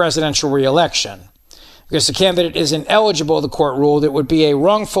stand for presidential re-election. Because the candidate is ineligible, the court ruled it would be a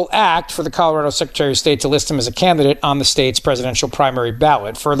wrongful act for the Colorado Secretary of State to list him as a candidate on the state's presidential primary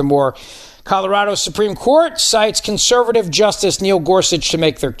ballot. Furthermore, Colorado Supreme Court cites conservative Justice Neil Gorsuch to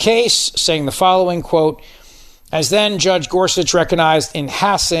make their case, saying the following, quote, as then Judge Gorsuch recognized in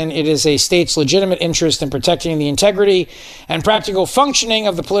Hassan, it is a state's legitimate interest in protecting the integrity and practical functioning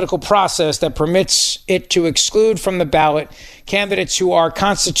of the political process that permits it to exclude from the ballot candidates who are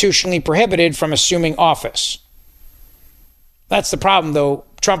constitutionally prohibited from assuming office. That's the problem, though.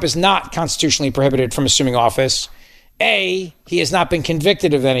 Trump is not constitutionally prohibited from assuming office. A, he has not been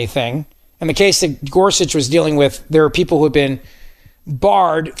convicted of anything. In the case that Gorsuch was dealing with, there are people who have been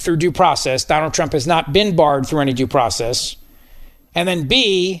barred through due process. Donald Trump has not been barred through any due process. And then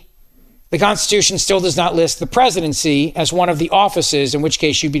B, the Constitution still does not list the presidency as one of the offices in which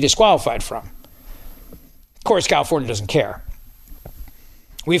case you'd be disqualified from. Of course, California doesn't care.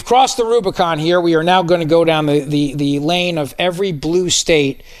 We've crossed the Rubicon here. We are now going to go down the lane of every blue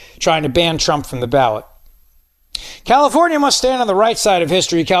state trying to ban Trump from the ballot. California must stand on the right side of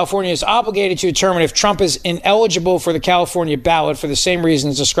history. California is obligated to determine if Trump is ineligible for the California ballot for the same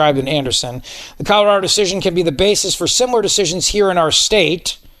reasons described in Anderson. The Colorado decision can be the basis for similar decisions here in our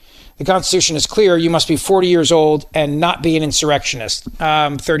state. The Constitution is clear. You must be 40 years old and not be an insurrectionist.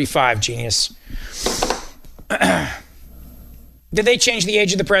 35, genius. Did they change the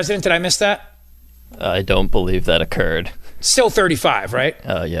age of the president? Did I miss that? I don't believe that occurred. Still 35, right?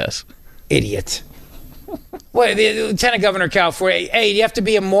 Yes. Idiot. What, the Lieutenant Governor of California? Hey, do you have to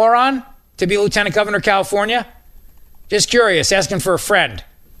be a moron to be Lieutenant Governor of California? Just curious, asking for a friend.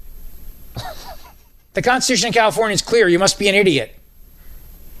 The Constitution of California is clear. You must be an idiot.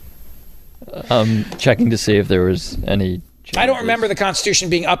 I'm checking to see if there was any changes. I don't remember the Constitution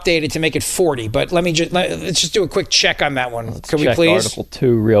being updated to make it 40, but let's just do a quick check on that one. Can we please? Article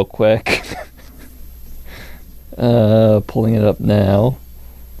 2 real quick. Pulling it up now.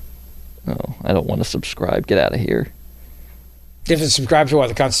 Oh, I don't want to subscribe. Get out of here. You have to subscribe to what,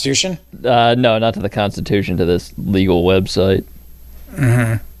 the Constitution? No, not to the Constitution, to this legal website.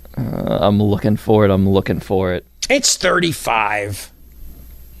 Mm-hmm. I'm looking for it. It's 35.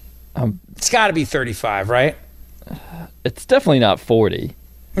 It's got to be 35, right? It's definitely not 40.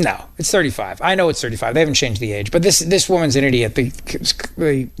 No, it's 35. I know it's 35. They haven't changed the age. But this woman's an idiot,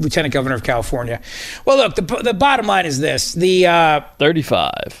 the lieutenant governor of California. Well, look, the bottom line is this.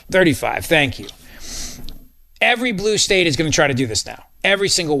 35. 35, thank you. Every blue state is going to try to do this now. Every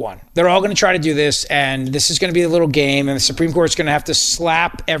single one. They're all going to try to do this, and this is going to be a little game, and the Supreme Court's going to have to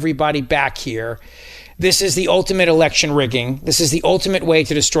slap everybody back here. This is the ultimate election rigging. This is the ultimate way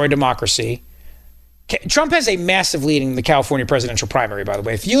to destroy democracy. Trump has a massive lead in the California presidential primary, by the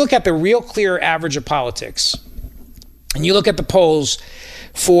way. If you look at the real clear average of politics, and you look at the polls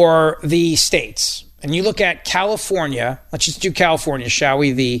for the states, and you look at California, let's just do California, shall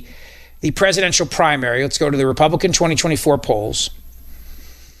we? The presidential primary, let's go to the Republican 2024 polls.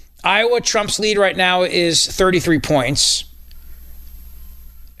 Iowa, Trump's lead right now is 33 points.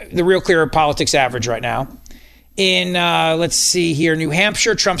 The real clear politics average right now. In, let's see here, New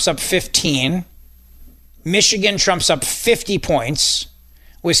Hampshire, Trump's up 15. Michigan, Trump's up 50 points.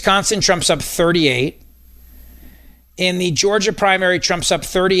 Wisconsin, Trump's up 38. In the Georgia primary, Trump's up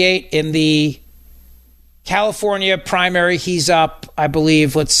 38. In the California primary, he's up, I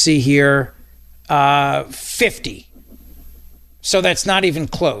believe, let's see here, 50. So that's not even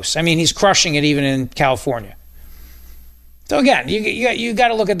close. I mean, he's crushing it even in California. So again, you got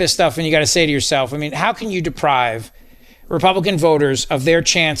to look at this stuff and you got to say to yourself, I mean, how can you deprive Republican voters of their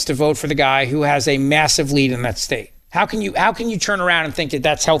chance to vote for the guy who has a massive lead in that state? How can you turn around and think that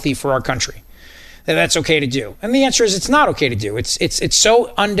that's healthy for our country, that that's okay to do? And the answer is it's not okay to do. It's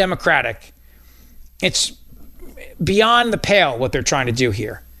so undemocratic. It's beyond the pale what they're trying to do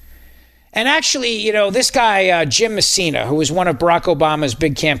here. And actually, you know, this guy, Jim Messina, who was one of Barack Obama's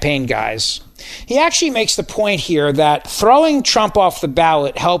big campaign guys, he actually makes the point here that throwing Trump off the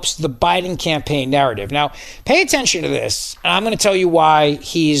ballot helps the Biden campaign narrative. Now, pay attention to this, and I'm going to tell you why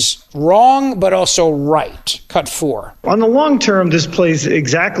he's wrong, but also right. Cut 4. On the long term, this plays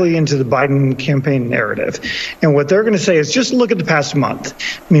exactly into the Biden campaign narrative. And what they're going to say is just look at the past month.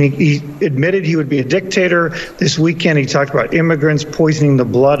 I mean, he admitted he would be a dictator. This weekend, he talked about immigrants poisoning the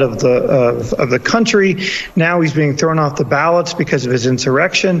blood of the country. Now he's being thrown off the ballots because of his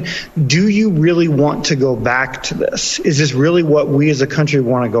insurrection. Do you really want to go back to this? Is this really what we as a country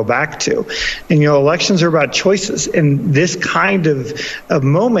want to go back to? And, you know, elections are about choices. And this kind of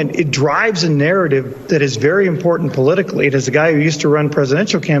moment, it drives a narrative that is very important politically. And as a guy who used to run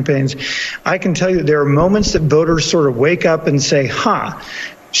presidential campaigns, I can tell you there are moments that voters sort of wake up and say,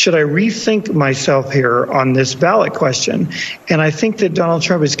 should I rethink myself here on this ballot question? And I think that Donald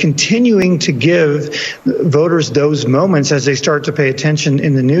Trump is continuing to give voters those moments as they start to pay attention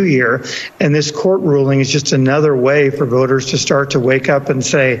in the new year. And this court ruling is just another way for voters to start to wake up and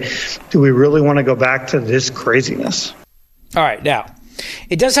say, do we really want to go back to this craziness? All right. Now,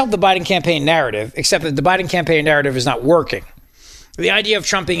 it does help the Biden campaign narrative, except that the Biden campaign narrative is not working. The idea of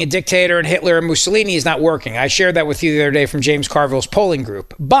Trump being a dictator and Hitler and Mussolini is not working. I shared that with you the other day from James Carville's polling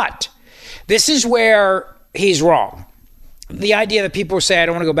group. But this is where he's wrong. The idea that people say, I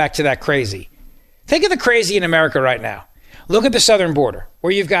don't want to go back to that crazy. Think of the crazy in America right now. Look at the southern border,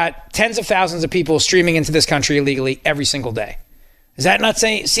 where you've got tens of thousands of people streaming into this country illegally every single day. Does that not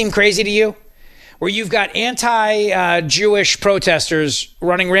seem crazy to you? Where you've got anti-Jewish protesters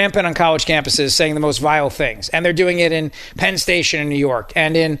running rampant on college campuses saying the most vile things. And they're doing it in Penn Station in New York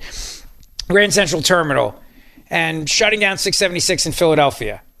and in Grand Central Terminal and shutting down 676 in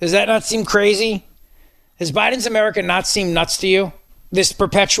Philadelphia. Does that not seem crazy? Does Biden's America not seem nuts to you? This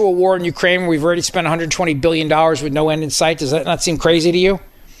perpetual war in Ukraine where we've already spent $120 billion with no end in sight, does that not seem crazy to you?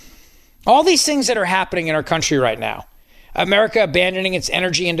 All these things that are happening in our country right now. America abandoning its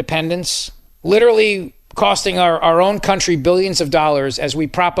energy independence, literally costing our own country billions of dollars as we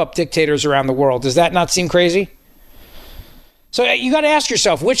prop up dictators around the world. Does that not seem crazy? So you got to ask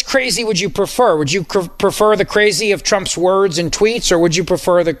yourself, which crazy would you prefer? Would you prefer the crazy of Trump's words and tweets, or would you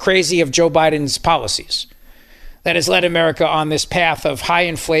prefer the crazy of Joe Biden's policies that has led America on this path of high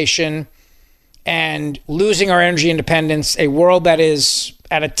inflation and losing our energy independence, a world that is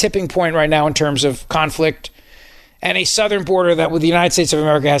at a tipping point right now in terms of conflict, and a southern border that with the United States of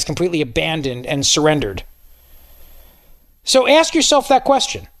America has completely abandoned and surrendered? So ask yourself that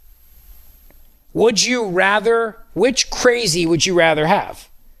question. Which crazy would you rather have?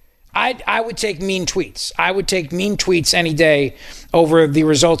 I would take mean tweets. I would take mean tweets any day over the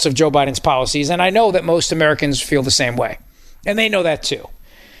results of Joe Biden's policies. And I know that most Americans feel the same way. And they know that too.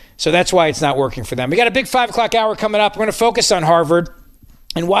 So that's why it's not working for them. We got a big 5 o'clock hour coming up. We're going to focus on Harvard.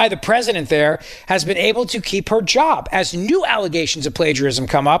 and why the president there has been able to keep her job as new allegations of plagiarism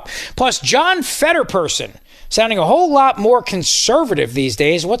come up. Plus, John Fetterperson, sounding a whole lot more conservative these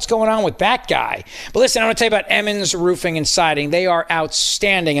days. What's going on with that guy? But listen, I want to tell you about Emmons Roofing and Siding. They are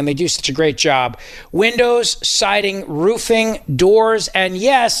outstanding, and they do such a great job. Windows, siding, roofing, doors, and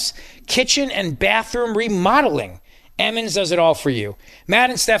yes, kitchen and bathroom remodeling. Emmons does it all for you. Matt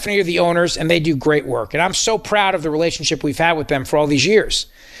and Stephanie are the owners, and they do great work. And I'm so proud of the relationship we've had with them for all these years.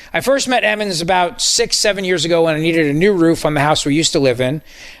 I first met Emmons about 6-7 years ago when I needed a new roof on the house we used to live in.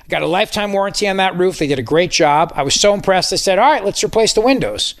 I got a lifetime warranty on that roof. They did a great job. I was so impressed. I said, all right, let's replace the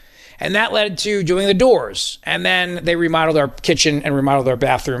windows. And that led to doing the doors. And then they remodeled our kitchen and remodeled our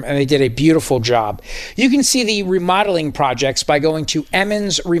bathroom, and they did a beautiful job. You can see the remodeling projects by going to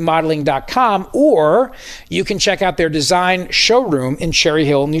emmonsremodeling.com, or you can check out their design showroom in Cherry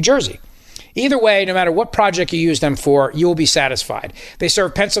Hill, New Jersey. Either way, no matter what project you use them for, you will be satisfied. They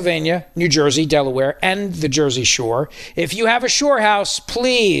serve Pennsylvania, New Jersey, Delaware, and the Jersey Shore. If you have a shore house,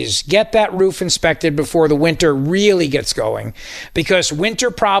 please get that roof inspected before the winter really gets going, because winter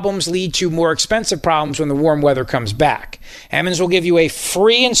problems lead to more expensive problems when the warm weather comes back. Emmons will give you a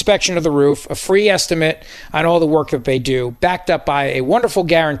free inspection of the roof, a free estimate on all the work that they do, backed up by a wonderful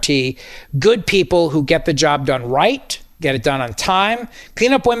guarantee. Good people who get the job done right, get it done on time,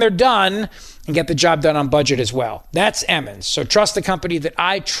 clean up when they're done, and get the job done on budget as well. That's Emmons. So trust the company that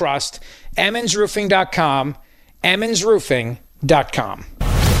I trust. emmonsroofing.com, emmonsroofing.com.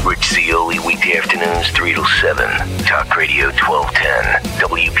 Rich Zeoli, weekday afternoons 3 to 7. Talk Radio 1210,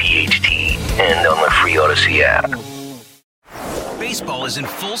 WPHT, and on the free Odyssey app. Baseball is in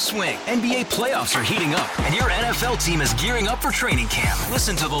full swing. NBA playoffs are heating up, and your NFL team is gearing up for training camp.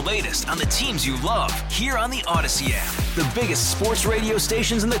 Listen to the latest on the teams you love here on the Odyssey app. The biggest sports radio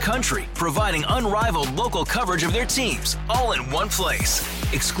stations in the country, providing unrivaled local coverage of their teams, all in one place.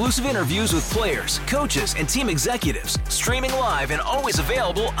 Exclusive interviews with players, coaches, and team executives, streaming live and always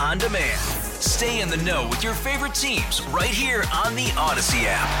available on demand. Stay in the know with your favorite teams right here on the Odyssey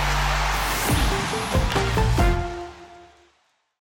app.